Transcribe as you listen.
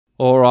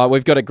All right,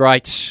 we've got a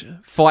great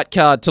fight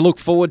card to look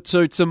forward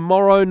to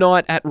tomorrow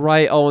night at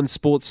Ray Owen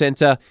Sports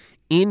Centre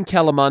in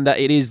Kalamunda.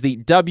 It is the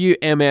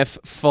WMF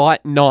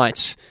Fight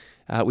Night.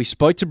 We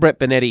spoke to Brett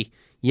Benetti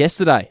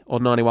yesterday on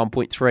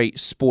 91.3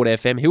 Sport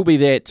FM. He'll be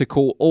there to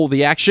call all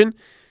the action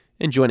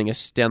and joining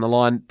us down the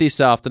line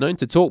this afternoon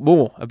to talk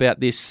more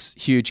about this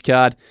huge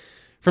card.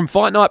 From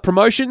Fight Night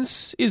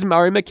Promotions is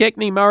Murray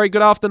McKechnie. Murray,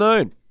 good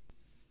afternoon.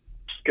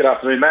 Good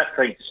afternoon, Matt.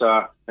 Thanks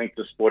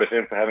to Sport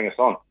FM for having us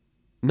on.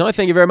 No,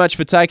 thank you very much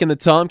for taking the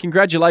time.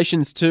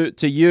 Congratulations to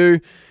you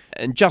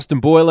and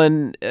Justin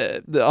Boylan.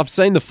 I've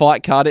seen the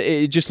fight card.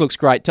 It just looks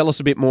great. Tell us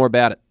a bit more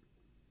about it.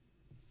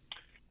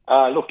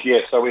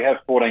 So we have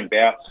 14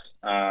 bouts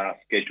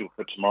scheduled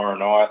for tomorrow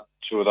night.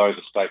 2 of those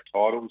are state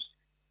titles.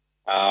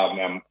 Our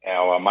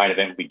main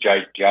event will be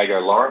Jago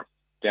Lawrence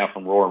down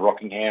from Raw and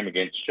Rockingham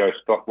against Joe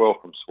Stockwell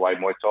from Sway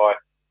Muay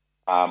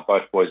Thai.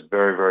 Both boys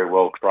very, very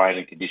well trained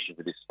and conditioned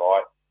for this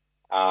fight.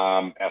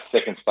 Our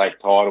second state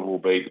title will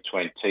be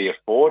between Tia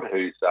Ford,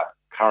 who's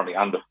currently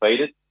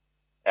undefeated,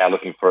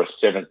 looking for a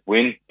 7th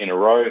win in a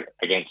row,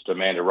 against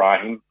Amanda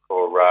Rahim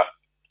for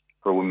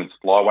a women's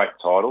flyweight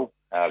title.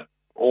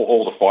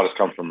 All the fighters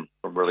come from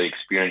really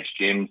experienced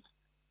gyms.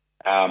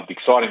 The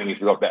exciting thing is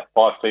we've got about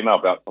 5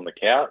 female belts on the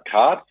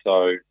card,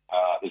 so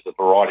there's a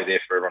variety there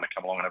for everyone to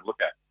come along and have a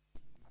look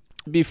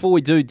at. Before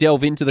we do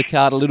delve into the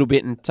card a little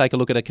bit and take a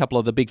look at a couple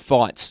of the big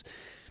fights,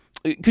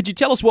 could you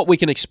tell us what we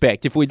can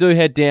expect if we do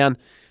head down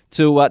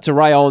to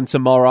Ray Owen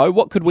tomorrow?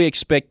 What could we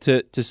expect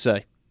to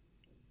see?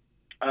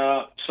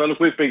 Look,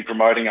 we've been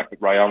promoting up at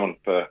Ray Owen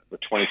for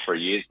 23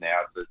 years now.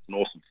 It's an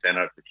awesome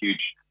centre. It's a huge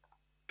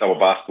double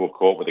basketball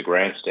court with a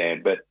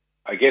grandstand. But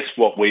I guess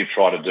what we've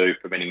tried to do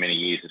for many, many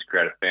years is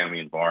create a family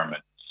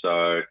environment.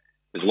 So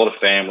there's a lot of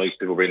families,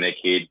 people bring their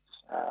kids.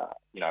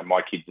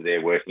 My kids are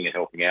there working and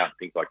helping out and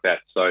things like that.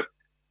 So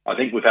I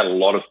think we've had a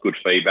lot of good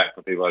feedback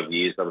from people over the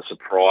years. They were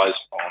surprised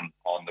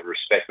on the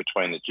respect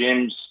between the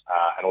gyms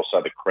and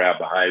also the crowd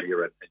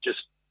behaviour and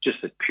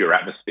just the pure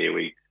atmosphere.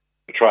 We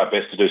try our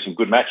best to do some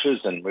good matches,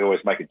 and we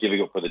always make it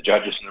difficult for the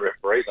judges and the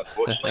referees,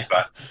 unfortunately.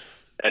 But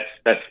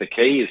that's the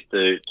key, is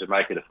to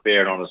make it a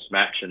fair and honest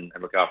match and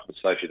look after the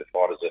safety of the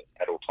fighters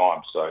at all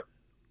times. So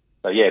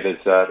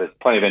there's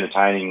plenty of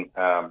entertaining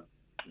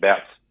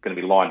bouts going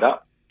to be lined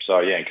up. So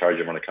encourage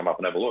everyone to come up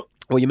and have a look.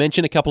 Well, you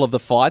mentioned a couple of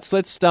the fights.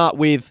 Let's start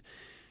with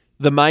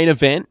the main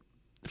event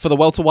for the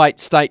welterweight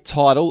state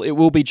title. It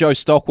will be Joe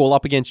Stockwell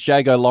up against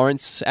Jago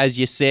Lawrence, as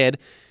you said.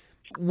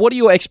 What are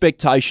your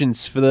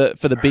expectations for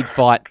the big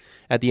fight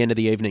at the end of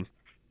the evening?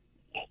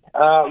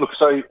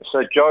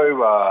 So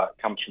Joe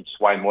comes from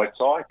Sway Muay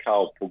Thai.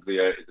 Carl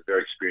Puglio is a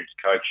very experienced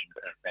coach and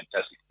a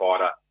fantastic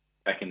fighter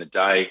back in the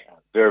day.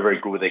 Very, very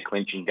good with their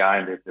clinching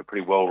game. They're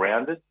pretty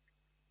well-rounded.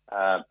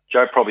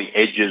 Joe probably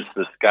edges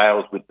the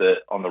scales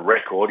on the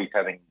record.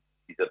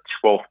 He's a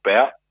 12th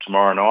bout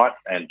tomorrow night,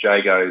 and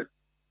Jago's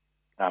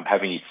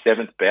having his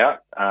 7th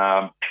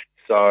bout.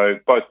 So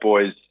both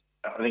boys,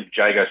 I think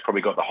Jago's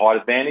probably got the height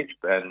advantage,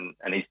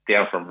 and he's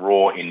down from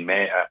Raw in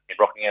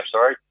Rockingham,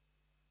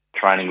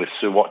 training with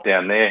Sue Watt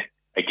down there.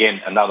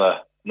 Again, another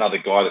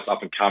guy that's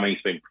up and coming.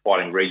 He's been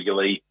fighting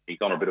regularly.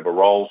 He's on a bit of a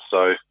roll.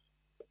 So,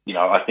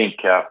 I think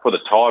for the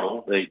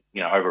title,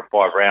 over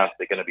 5 rounds,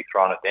 they're going to be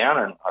throwing it down,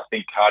 and I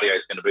think cardio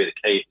is going to be the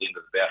key at the end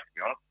of the bout, to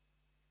be honest.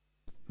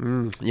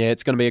 Yeah,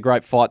 it's going to be a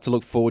great fight to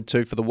look forward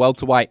to for the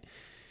welterweight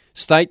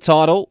state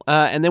title.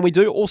 And then we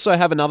do also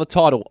have another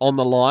title on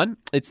the line.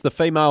 It's the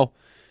female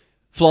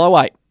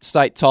flyweight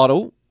state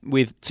title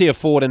with Tia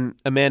Ford and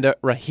Amanda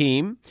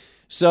Rahim.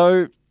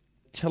 So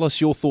tell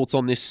us your thoughts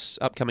on this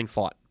upcoming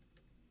fight.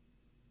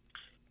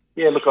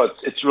 Yeah, look,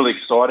 it's really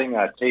exciting.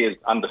 Tia's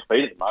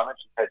undefeated at the moment.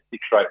 She's had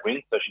 6 straight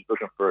wins, so she's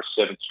looking for a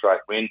 7th straight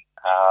win.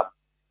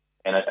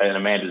 And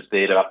Amanda's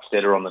there to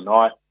upset her on the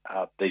night.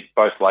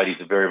 Both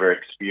ladies are very, very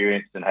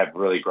experienced and have a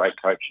really great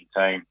coaching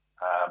team.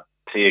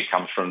 Tia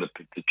comes from the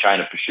chain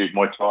of Pursuit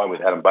Muay Thai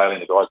with Adam Bailey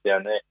and the guys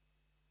down there.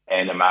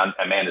 And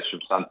Amanda's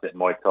from Sunset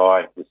Muay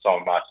Thai with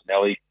Simon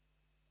Martinelli.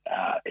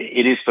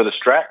 It is for the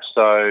straps.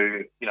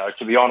 So,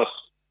 to be honest,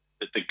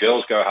 the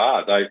girls go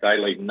hard. They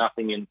leave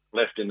nothing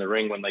left in the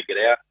ring when they get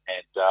out,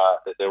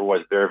 and they're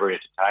always very, very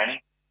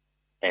entertaining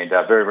and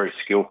very, very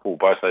skillful,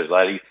 both those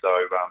ladies. So,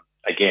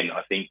 again,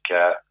 I think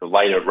the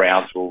later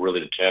rounds will really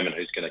determine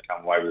who's going to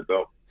come away with the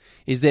belt.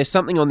 Is there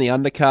something on the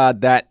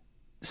undercard that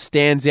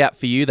stands out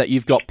for you that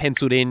you've got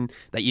penciled in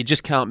that you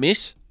just can't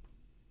miss?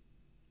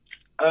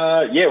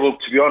 Well,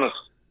 to be honest,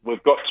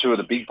 we've got 2 of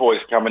the big boys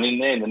coming in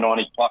there in the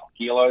 90-plus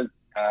kilos.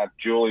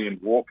 Julian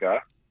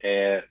Walker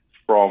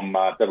from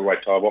WA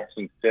Thai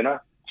Boxing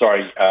Centre.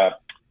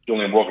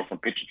 Julian Walker from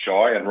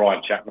Pitchachai and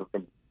Ryan Chapman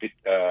from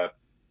the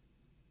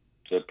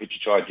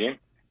Pitchachai Gym.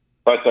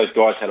 Both those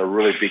guys had a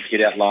really big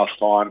hit out last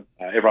time.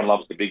 Everyone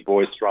loves the big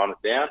boys throwing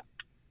it down.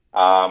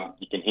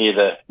 You can hear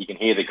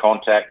the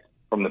contact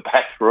from the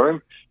back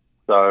room.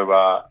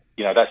 So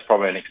that's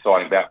probably an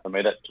exciting bout for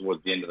me. That's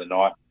towards the end of the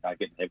night,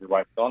 getting the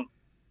heavyweights on,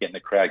 getting the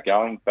crowd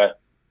going. But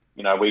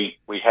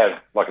we have,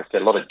 like I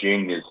said, a lot of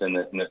juniors, and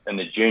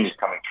the juniors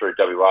coming through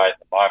WA at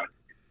the moment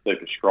is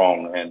super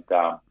strong. And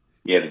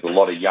there's a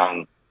lot of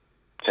young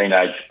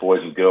teenage boys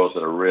and girls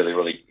that are really,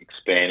 really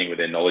expanding with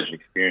their knowledge and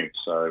experience.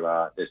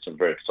 So there's some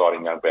very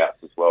exciting young bouts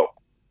as well.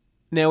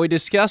 Now, we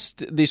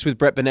discussed this with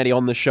Brett Benetti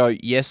on the show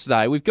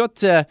yesterday. We've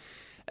got a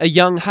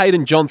young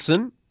Hayden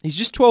Johnson. He's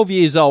just 12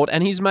 years old,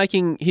 and he's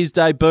making his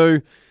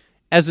debut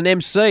as an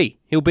MC.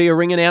 He'll be a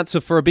ring announcer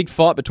for a big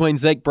fight between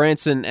Zeke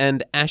Branson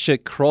and Asher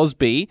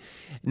Crosby.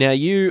 Now,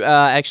 you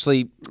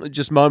actually,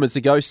 just moments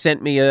ago,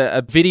 sent me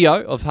a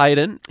video of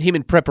Hayden, him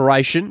in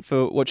preparation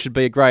for what should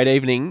be a great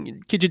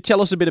evening. Could you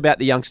tell us a bit about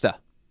the youngster?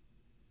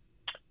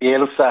 Yeah,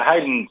 look, so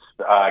Hayden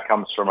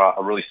comes from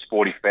a really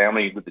sporty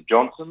family with the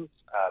Johnsons.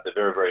 They're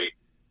very, very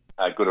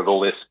good at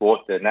all their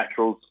sport. They're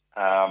naturals.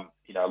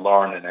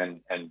 Lauren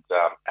and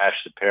Ash,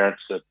 the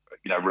parents,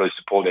 really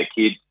support their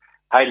kids.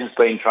 Hayden's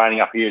been training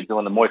up here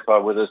doing the Muay Thai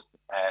with us,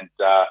 and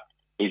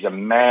he's a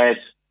mad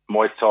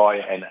Muay Thai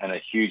and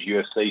a huge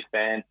UFC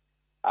fan.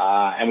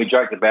 And we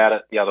joked about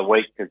it the other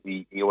week because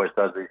he always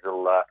does these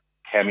little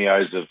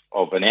cameos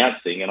of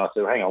announcing. And I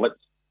said, hang on,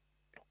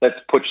 let's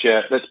put you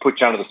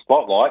under the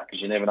spotlight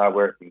because you never know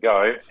where it can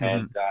go. Mm-hmm.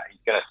 And he's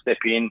going to step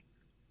in.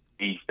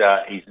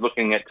 He's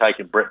looking at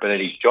taking Brett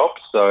Benetti's job,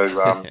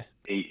 so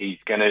he's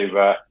going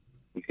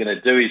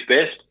to do his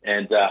best.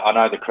 And I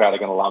know the crowd are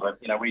going to love it.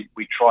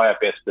 We try our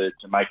best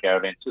to make our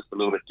events just a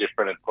little bit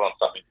different and put on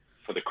something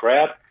for the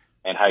crowd.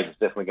 And Hayden's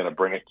definitely going to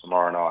bring it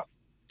tomorrow night.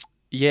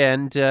 Yeah,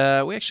 and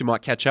we actually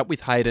might catch up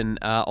with Hayden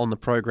on the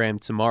program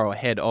tomorrow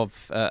ahead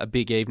of a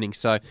big evening.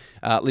 So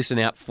listen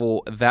out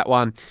for that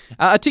one.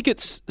 Are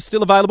tickets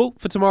still available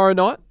for tomorrow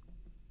night?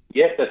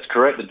 Yeah, that's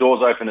correct. The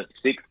doors open at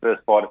 6,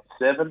 first fight at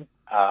 7.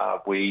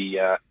 We'll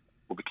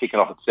be kicking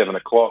off at 7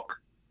 o'clock.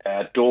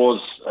 Door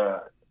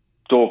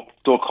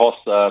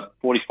costs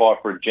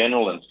 $45 for a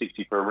general and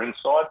 $60 for a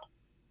ringside.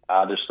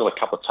 There's still a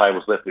couple of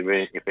tables left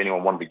if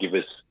anyone wanted to give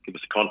us a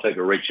contact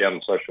or reach out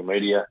on social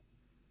media.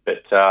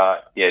 But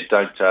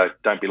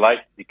don't be late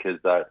because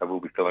they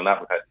will be filling up.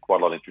 We've had quite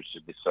a lot of interest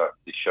in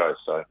this show.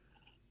 So,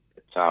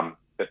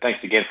 but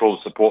thanks again for all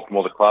the support from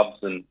all the clubs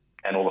and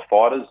all the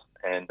fighters.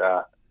 And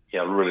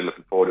really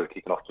looking forward to it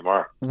kicking off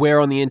tomorrow. Where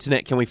on the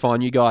internet can we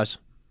find you guys?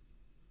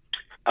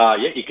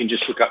 You can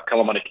just look up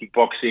Kalamata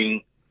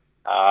Kickboxing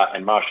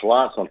and Martial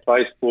Arts on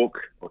Facebook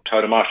or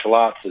Total Martial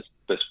Arts.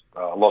 There's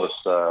a lot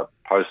of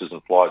posters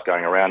and flyers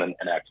going around, and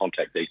our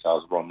contact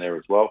details are on there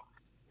as well.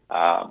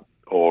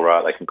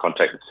 Or they can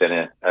contact the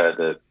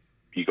centre,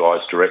 you guys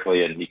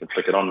directly, and you can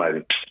flick it on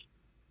maybe.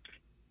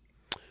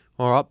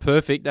 All right,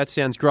 perfect. That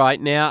sounds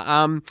great.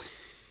 Now,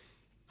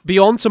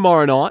 beyond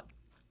tomorrow night,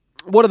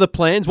 what are the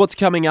plans? What's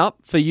coming up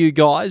for you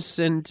guys?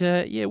 And,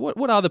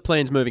 what are the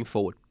plans moving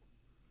forward?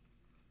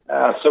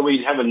 So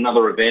we have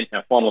another event.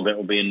 Our final event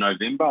will be in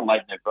November,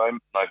 late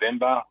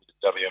November, with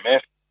the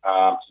WMF.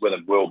 It's with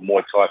the World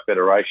Muay Thai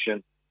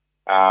Federation.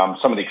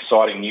 Some of the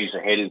exciting news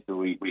ahead is that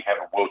we have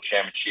a World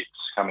Championships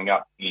coming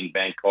up in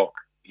Bangkok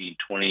in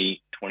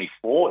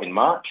 2024 in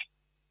March.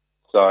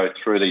 So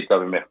through these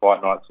WMF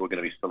fight nights, we're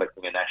going to be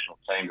selecting a national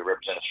team to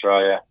represent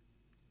Australia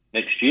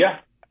next year.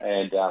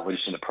 And we're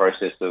just in the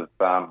process of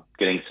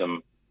getting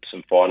some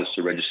fighters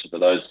to register for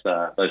those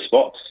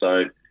spots.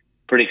 So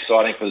pretty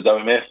exciting for the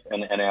WMF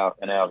and our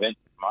event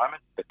at the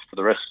moment. But for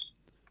the rest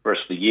of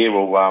the year,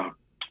 we'll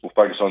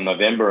focus on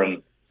November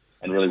and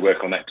really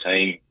work on that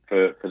team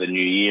for the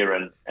new year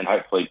and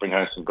hopefully bring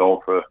home some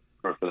gold for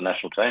the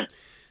national team.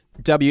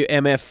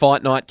 WMF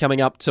Fight Night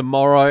coming up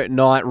tomorrow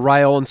night,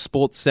 Rayon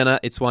Sports Centre.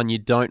 It's one you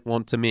don't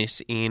want to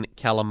miss in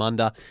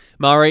Kalamunda.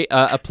 Murray,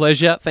 a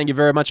pleasure. Thank you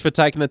very much for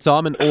taking the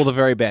time and all the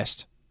very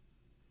best.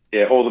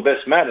 Yeah, all the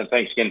best, Matt, and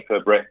thanks again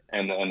for Brett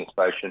and the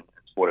station,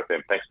 Sport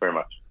FM. Thanks very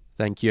much.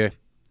 Thank you.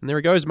 And there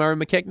he goes, Murray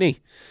McKechnie,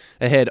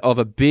 ahead of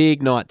a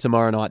big night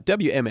tomorrow night,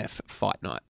 WMF Fight Night.